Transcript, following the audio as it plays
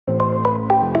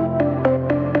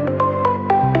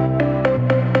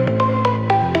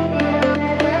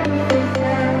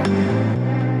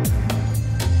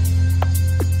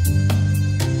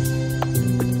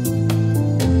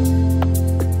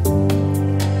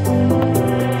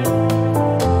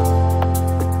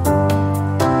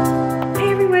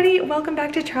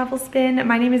to Travel Spin.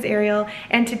 My name is Ariel,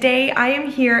 and today I am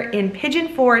here in Pigeon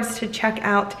Forge to check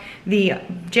out the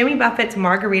Jimmy Buffett's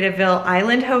Margaritaville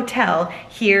Island Hotel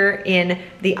here in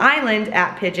the island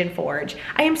at Pigeon Forge.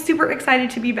 I am super excited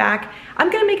to be back.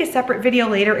 I'm gonna make a separate video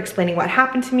later explaining what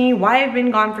happened to me, why I've been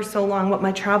gone for so long, what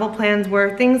my travel plans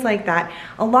were, things like that.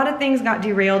 A lot of things got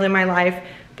derailed in my life,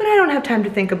 but I don't have time to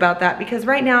think about that because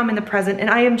right now I'm in the present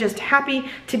and I am just happy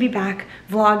to be back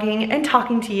vlogging and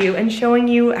talking to you and showing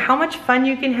you how much fun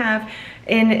you can have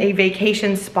in a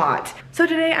vacation spot. So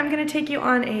today I'm gonna take you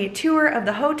on a tour of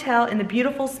the hotel in the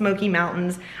beautiful Smoky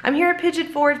Mountains. I'm here at Pigeon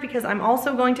Forge because I'm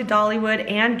also going to Dollywood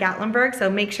and Gatlinburg,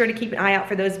 so make sure to keep an eye out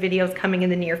for those videos coming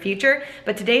in the near future.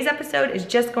 But today's episode is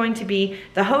just going to be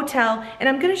the hotel, and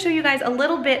I'm gonna show you guys a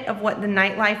little bit of what the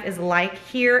nightlife is like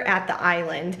here at the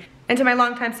island. And to my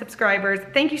longtime subscribers,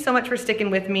 thank you so much for sticking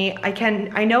with me.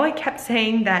 I know I kept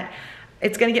saying that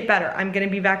it's gonna get better. I'm gonna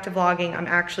be back to vlogging. I'm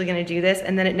actually gonna do this,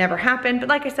 and then it never happened. But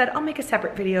like I said, I'll make a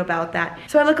separate video about that.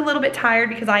 So I look a little bit tired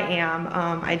because I am.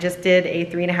 I just did a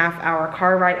 3.5-hour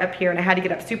car ride up here, and I had to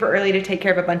get up super early to take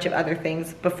care of a bunch of other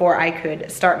things before I could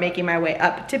start making my way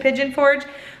up to Pigeon Forge.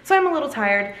 So I'm a little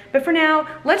tired, but for now,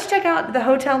 let's check out the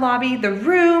hotel lobby, the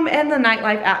room, and the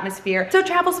nightlife atmosphere. So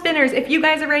travel spinners, if you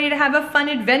guys are ready to have a fun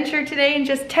adventure today and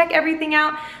just check everything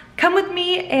out, come with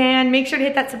me and make sure to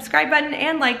hit that subscribe button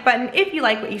and like button if you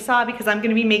like what you saw, because I'm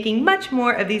gonna be making much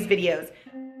more of these videos.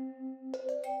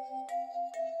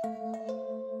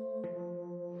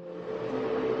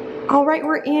 All right,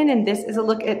 we're in, and this is a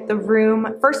look at the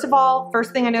room. First of all,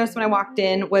 first thing I noticed when I walked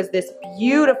in was this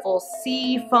beautiful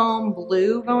sea foam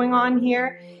blue going on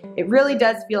here. It really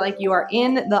does feel like you are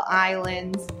in the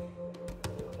islands.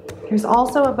 There's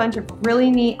also a bunch of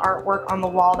really neat artwork on the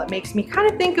wall that makes me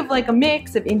kind of think of like a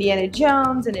mix of Indiana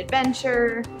Jones and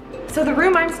adventure. So the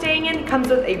room I'm staying in comes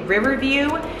with a river view.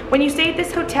 When you stay at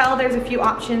this hotel, there's a few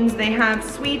options. They have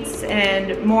suites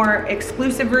and more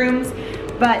exclusive rooms,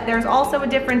 but there's also a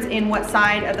difference in what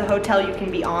side of the hotel you can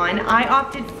be on. I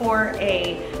opted for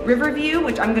a river view,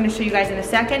 which I'm gonna show you guys in a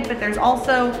second, but there's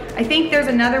also, I think there's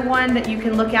another one that you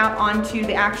can look out onto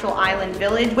the actual island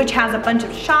village, which has a bunch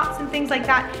of shops and things like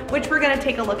that, which we're gonna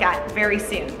take a look at very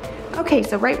soon. Okay,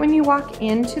 so right when you walk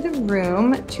into the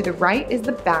room, to the right is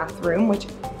the bathroom, which,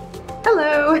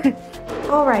 hello.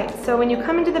 All right, so when you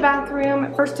come into the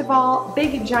bathroom, first of all,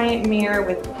 big giant mirror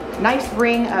with nice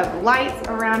ring of lights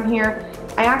around here.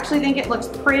 I actually think it looks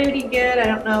pretty good. I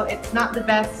don't know, it's not the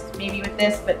best maybe with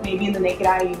this, but maybe in the naked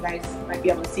eye you guys might be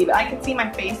able to see, but I can see my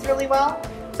face really well.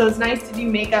 So it's nice to do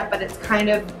makeup, but it's kind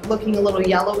of looking a little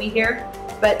yellowy here.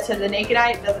 But to the naked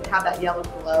eye, it doesn't have that yellow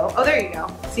glow. Oh, there you go.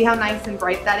 See how nice and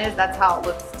bright that is? That's how it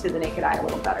looks to the naked eye a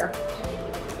little better.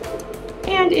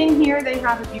 And in here they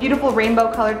have a beautiful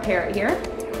rainbow colored parrot here.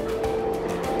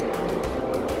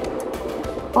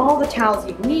 All the towels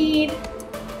you need.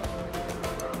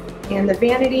 And the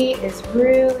vanity is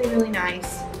really, really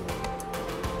nice.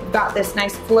 We've got this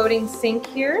nice floating sink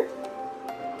here.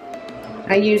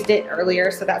 I used it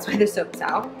earlier, so that's why the soap's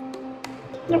out.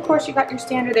 And of course you got your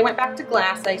standard, they went back to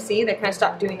glass, I see. They kind of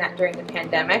stopped doing that during the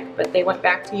pandemic, but they went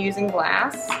back to using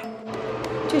glass.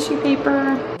 Tissue paper.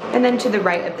 And then to the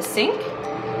right of the sink,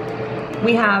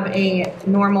 we have a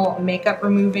normal makeup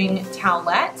removing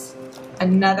towelette,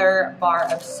 another bar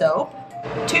of soap,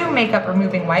 2 makeup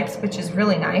removing wipes, which is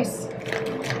really nice,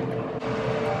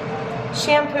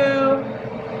 shampoo,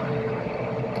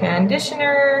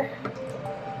 conditioner,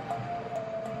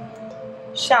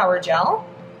 shower gel,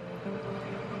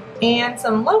 and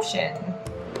some lotion.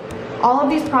 All of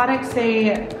these products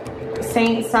say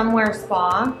Saint Somewhere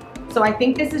Spa, so I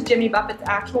think this is Jimmy Buffett's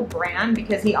actual brand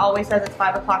because he always says it's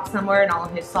 5 o'clock somewhere in all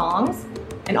of his songs.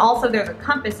 And also there's a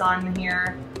compass on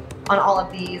here on all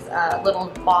of these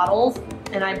little bottles,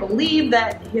 and I believe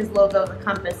that his logo is a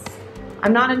compass.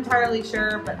 I'm not entirely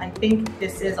sure, but I think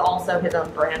this is also his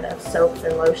own brand of soaps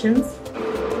and lotions.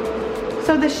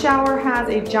 So the shower has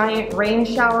a giant rain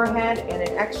shower head and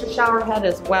an extra shower head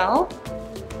as well.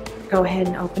 Go ahead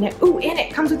and open it. Ooh, and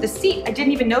it comes with a seat. I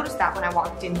didn't even notice that when I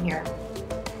walked in here.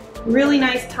 Really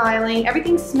nice tiling.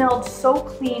 Everything smelled so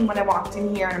clean when I walked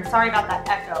in here, and I'm sorry about that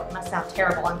echo. It must sound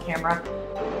terrible on camera.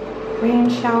 Rain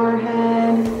shower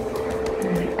head,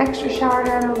 and an extra shower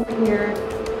head over here.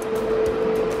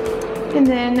 And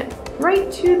then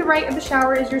right to the right of the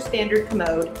shower is your standard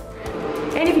commode.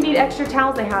 And if you need extra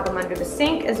towels, they have them under the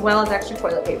sink as well as extra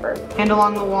toilet paper. And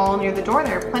along the wall near the door,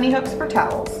 there are plenty hooks for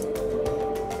towels.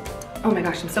 Oh my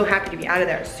gosh, I'm so happy to be out of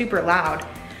there. It's super loud.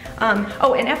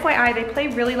 Oh, and FYI, they play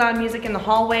really loud music in the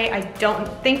hallway. I don't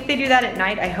think they do that at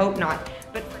night. I hope not.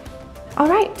 But all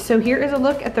right, so here is a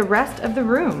look at the rest of the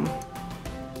room.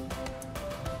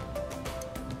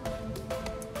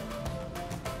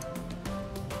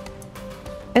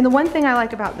 And the one thing I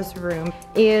like about this room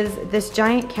is this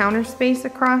giant counter space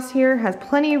across here has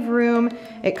plenty of room.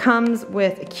 It comes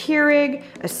with a Keurig,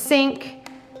 a sink.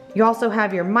 You also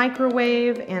have your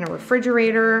microwave and a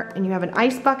refrigerator, and you have an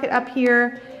ice bucket up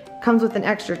here. Comes with an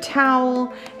extra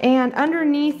towel, and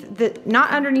underneath the,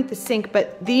 not underneath the sink,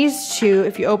 but these two,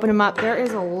 if you open them up, there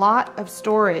is a lot of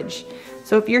storage.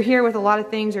 So if you're here with a lot of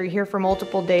things or you're here for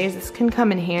multiple days, this can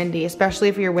come in handy, especially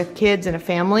if you're with kids and a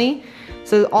family.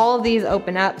 So all of these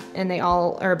open up and they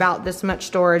all are about this much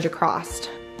storage across.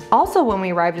 Also, when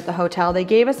we arrived at the hotel, they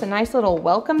gave us a nice little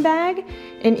welcome bag,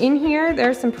 and in here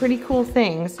there's some pretty cool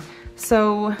things.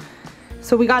 So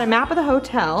we got a map of the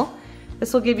hotel.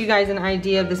 This will give you guys an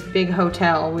idea of this big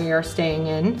hotel we are staying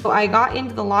in. So I got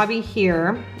into the lobby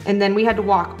here, and then we had to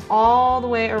walk all the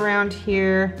way around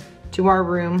here to our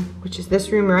room, which is this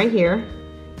room right here.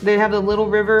 They have the little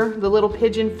river, the little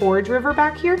Pigeon Forge River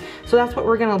back here. So that's what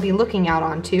we're gonna be looking out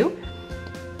onto.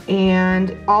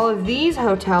 And all of these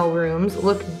hotel rooms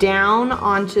look down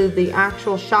onto the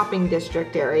actual shopping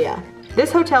district area.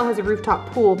 This hotel has a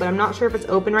rooftop pool, but I'm not sure if it's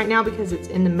open right now because it's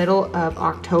in the middle of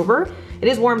October. It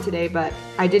is warm today, but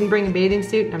I didn't bring a bathing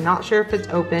suit and I'm not sure if it's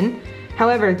open.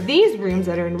 However, these rooms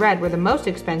that are in red were the most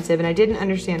expensive and I didn't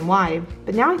understand why,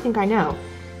 but now I think I know.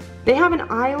 They have an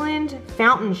island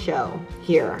fountain show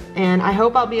here, and I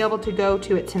hope I'll be able to go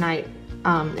to it tonight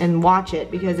and watch it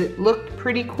because it looked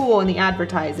pretty cool in the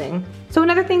advertising. So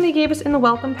another thing they gave us in the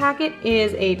welcome packet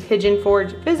is a Pigeon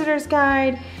Forge visitor's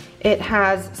guide. It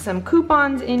has some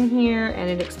coupons in here and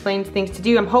it explains things to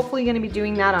do. I'm hopefully gonna be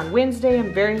doing that on Wednesday.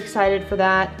 I'm very excited for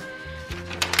that.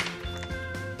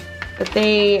 But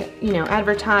they, you know,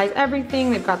 advertise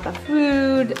everything. They've got the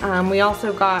food. We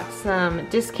also got some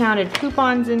discounted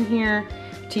coupons in here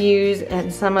to use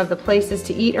and some of the places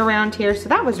to eat around here. So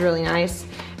that was really nice.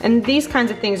 And these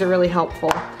kinds of things are really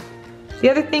helpful.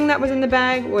 The other thing that was in the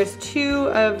bag was 2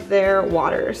 of their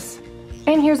waters.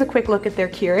 And here's a quick look at their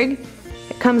Keurig.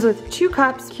 It comes with 2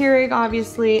 cups, Keurig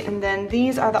obviously, and then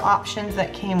these are the options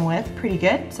that came with. Pretty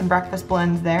good. Some breakfast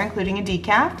blends there, including a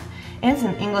decaf and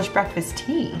some English breakfast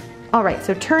tea. All right,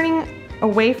 so turning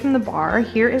away from the bar,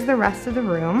 here is the rest of the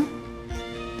room.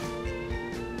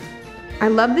 I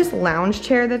love this lounge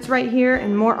chair that's right here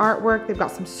and more artwork. They've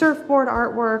got some surfboard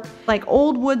artwork, like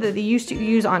old wood that they used to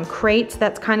use on crates.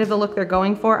 That's kind of the look they're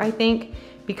going for, I think,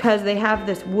 because they have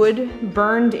this wood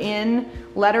burned in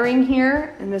lettering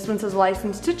here, and this one says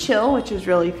license to chill, which is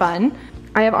really fun.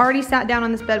 I have already sat down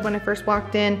on this bed when I first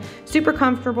walked in. Super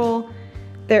comfortable.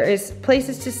 There is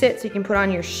places to sit so you can put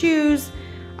on your shoes.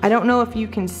 I don't know if you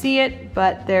can see it,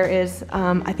 but there is,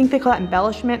 I think they call that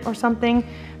embellishment or something,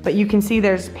 but you can see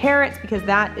there's parrots because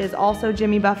that is also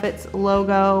Jimmy Buffett's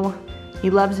logo. He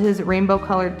loves his rainbow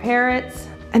colored parrots.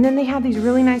 And then they have these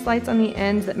really nice lights on the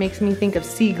ends that makes me think of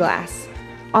sea glass.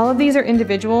 All of these are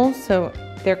individual, so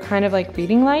they're kind of like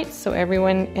reading lights, so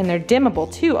everyone, and they're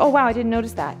dimmable too. Oh wow, I didn't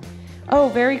notice that. Oh,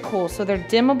 very cool. So they're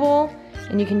dimmable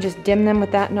and you can just dim them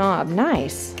with that knob.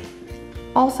 Nice.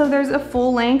 Also, there's a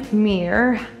full-length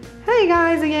mirror. Hey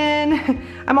guys again.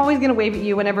 I'm always gonna wave at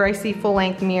you whenever I see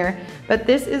full-length mirror, but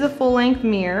this is a full-length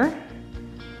mirror.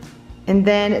 And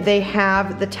then they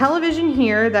have the television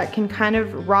here that can kind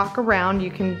of rock around.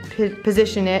 You can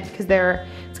position it because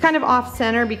it's kind of off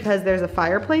center because there's a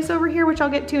fireplace over here, which I'll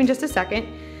get to in just a second.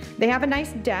 They have a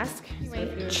nice desk,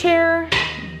 chair,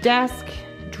 desk,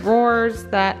 drawers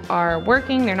that are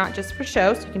working. They're not just for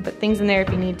show, so you can put things in there if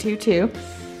you need to too.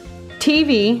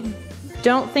 TV.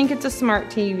 Don't think it's a smart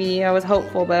TV. I was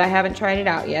hopeful, but I haven't tried it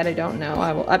out yet. I don't know.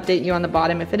 I will update you on the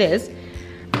bottom if it is.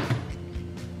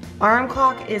 Alarm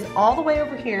clock is all the way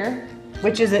over here,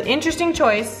 which is an interesting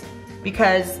choice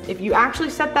because if you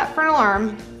actually set that for an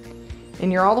alarm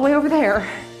and you're all the way over there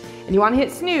and you want to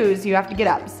hit snooze, you have to get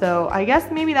up. So I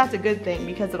guess maybe that's a good thing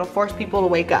because it'll force people to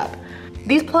wake up.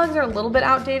 These plugs are a little bit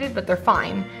outdated, but they're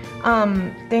fine.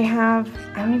 They have,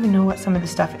 I don't even know what some of the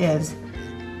stuff is.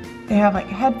 They have like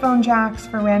headphone jacks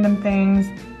for random things,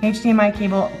 HDMI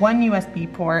cable, 1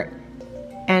 USB port,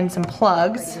 and some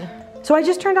plugs. So I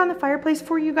just turned on the fireplace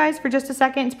for you guys for just a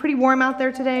second. It's pretty warm out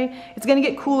there today. It's gonna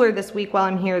get cooler this week while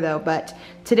I'm here though, but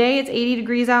today it's 80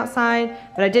 degrees outside,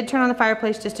 but I did turn on the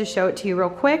fireplace just to show it to you real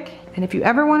quick. And if you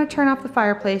ever wanna turn off the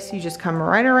fireplace, you just come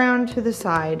right around to the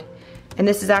side. And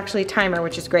this is actually a timer,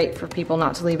 which is great for people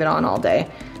not to leave it on all day.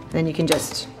 And then you can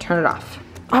just turn it off.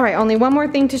 All right, only one more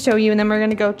thing to show you and then we're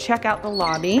gonna go check out the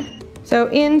lobby. So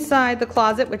inside the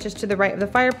closet, which is to the right of the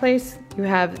fireplace, you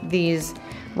have these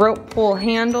rope pull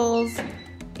handles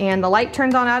and the light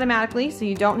turns on automatically so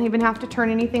you don't even have to turn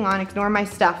anything on. Ignore my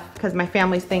stuff because my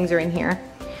family's things are in here.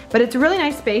 But it's a really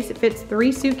nice space. It fits 3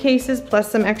 suitcases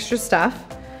plus some extra stuff.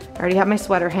 already have my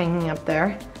sweater hanging up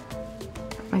there.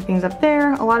 My things up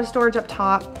there, a lot of storage up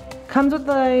top. Comes with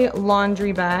a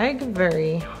laundry bag,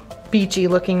 very beachy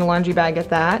looking laundry bag at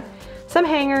that. Some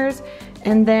hangers,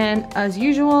 and then as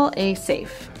usual, a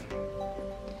safe.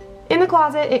 In the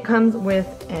closet, it comes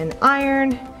with an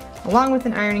iron, along with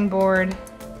an ironing board.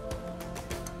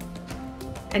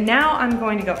 And now I'm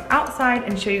going to go outside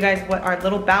and show you guys what our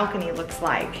little balcony looks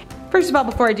like. First of all,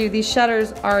 before I do, these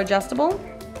shutters are adjustable.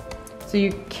 So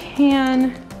you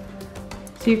can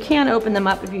open them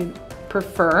up if you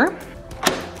prefer.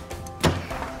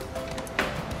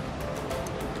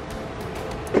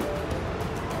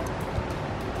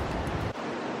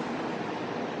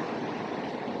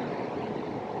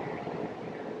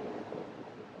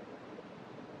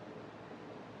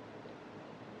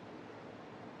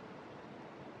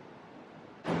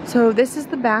 So this is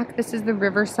the back, this is the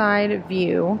riverside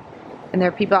view, and there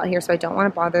are people out here, so I don't want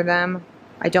to bother them.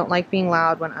 I don't like being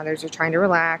loud when others are trying to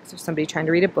relax or somebody trying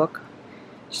to read a book.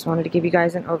 Just wanted to give you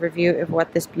guys an overview of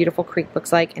what this beautiful creek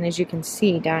looks like, and as you can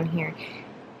see down here,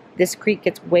 this creek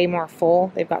gets way more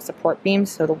full. They've got support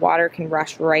beams, so the water can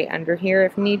rush right under here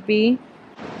if need be.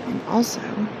 And also,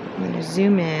 I'm going to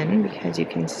zoom in because you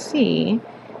can see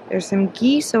there's some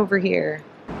geese over here.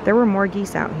 There were more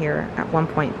geese out here at one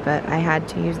point, but I had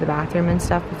to use the bathroom and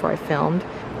stuff before I filmed.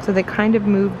 So they kind of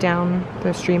moved down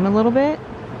the stream a little bit,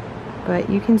 but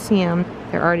you can see them.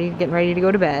 They're already getting ready to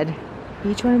go to bed.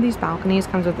 Each one of these balconies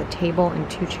comes with a table and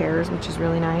 2 chairs, which is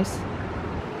really nice.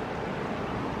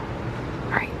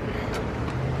 All right,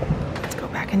 let's go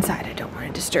back inside. I don't want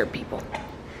to disturb people.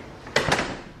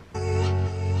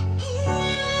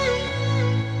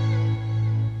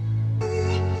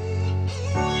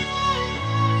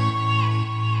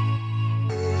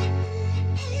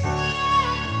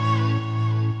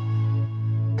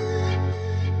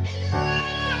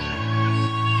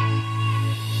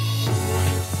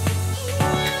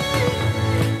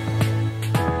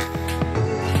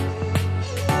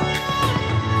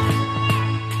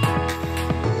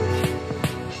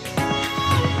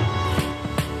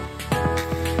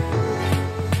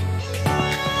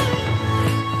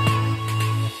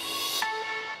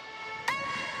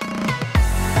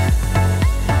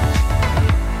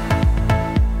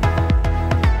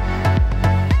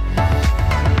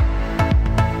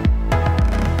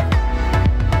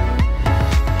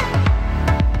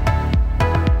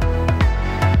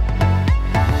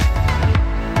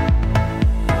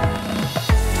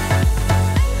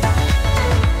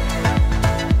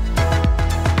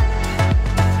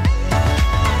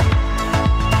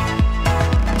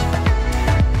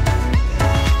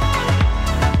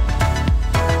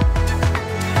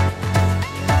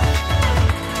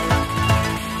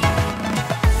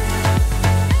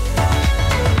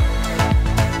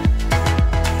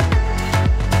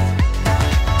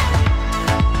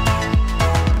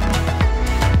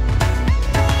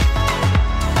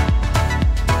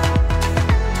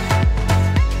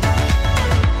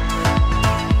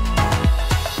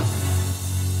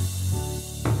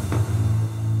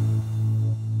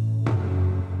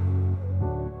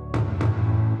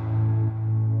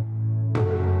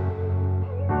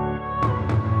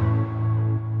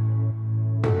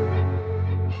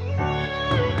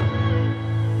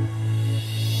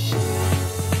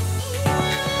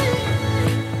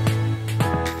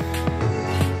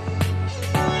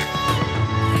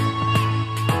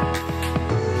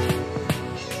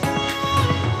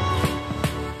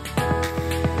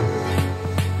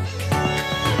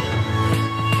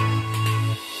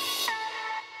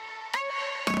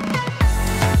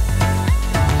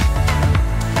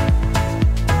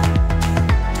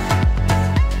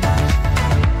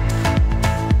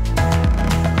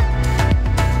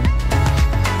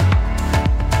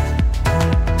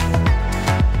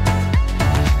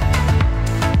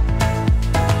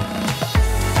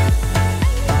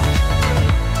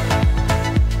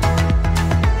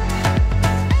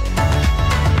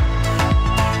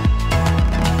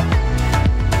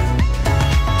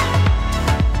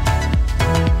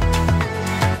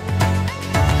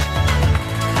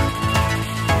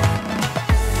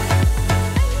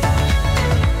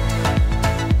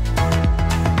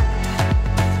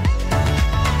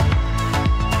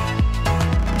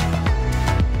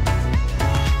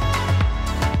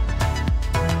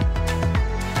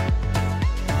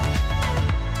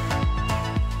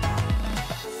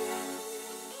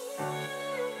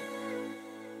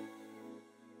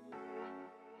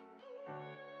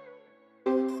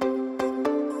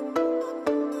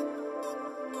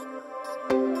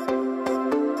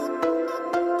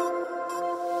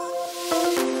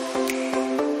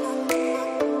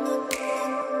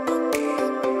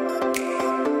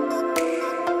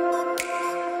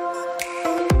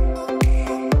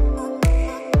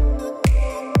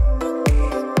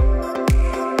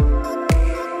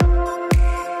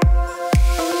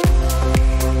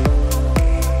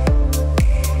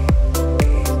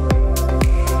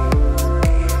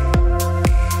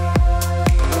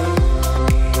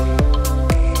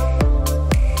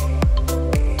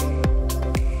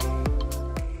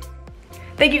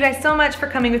 Thank you guys so much for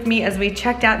coming with me as we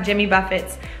checked out Jimmy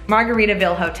Buffett's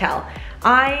Margaritaville Hotel.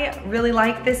 I really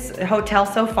like this hotel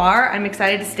so far. I'm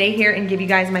excited to stay here and give you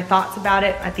guys my thoughts about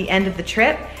it at the end of the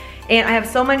trip. And I have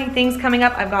so many things coming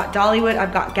up. I've got Dollywood,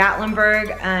 I've got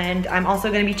Gatlinburg, and I'm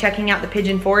also gonna be checking out the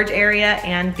Pigeon Forge area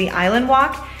and the Island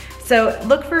Walk. So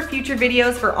look for future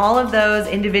videos for all of those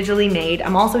individually made.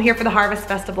 I'm also here for the Harvest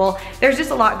Festival. There's just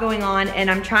a lot going on,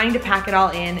 and I'm trying to pack it all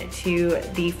in to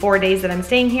the 4 days that I'm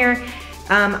staying here.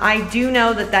 I do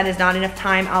know that that is not enough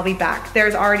time. I'll be back.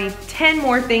 There's already 10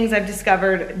 more things I've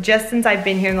discovered just since I've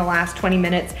been here in the last 20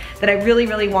 minutes that I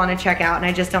really want to check out, and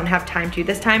I just don't have time to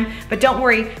this time. But don't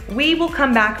worry, we will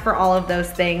come back for all of those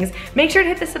things. Make sure to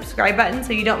hit the subscribe button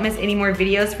so you don't miss any more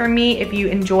videos from me if you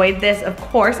enjoyed this. Of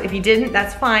course, if you didn't,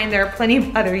 that's fine. There are plenty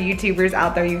of other YouTubers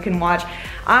out there you can watch.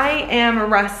 I am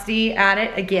rusty at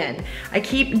it again. I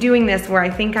keep doing this where I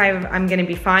think I'm gonna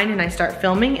be fine and I start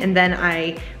filming, and then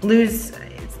I lose,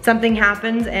 something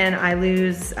happens and I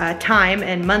lose time,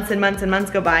 and months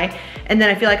go by, and then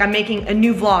I feel like I'm making a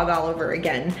new vlog all over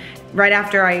again. Right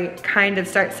after I kind of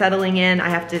start settling in, I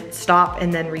have to stop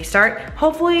and then restart.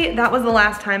 Hopefully that was the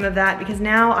last time of that, because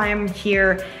now I am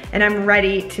here and I'm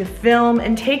ready to film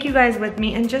and take you guys with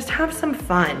me and just have some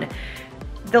fun.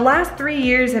 The last 3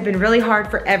 years have been really hard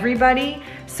for everybody,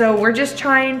 so we're just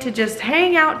trying to just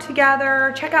hang out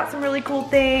together, check out some really cool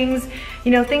things,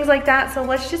 you know, things like that. So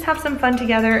let's just have some fun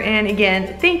together. And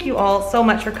again, thank you all so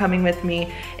much for coming with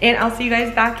me, and I'll see you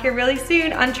guys back here really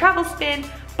soon on Travel Spin.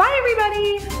 Bye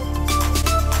everybody.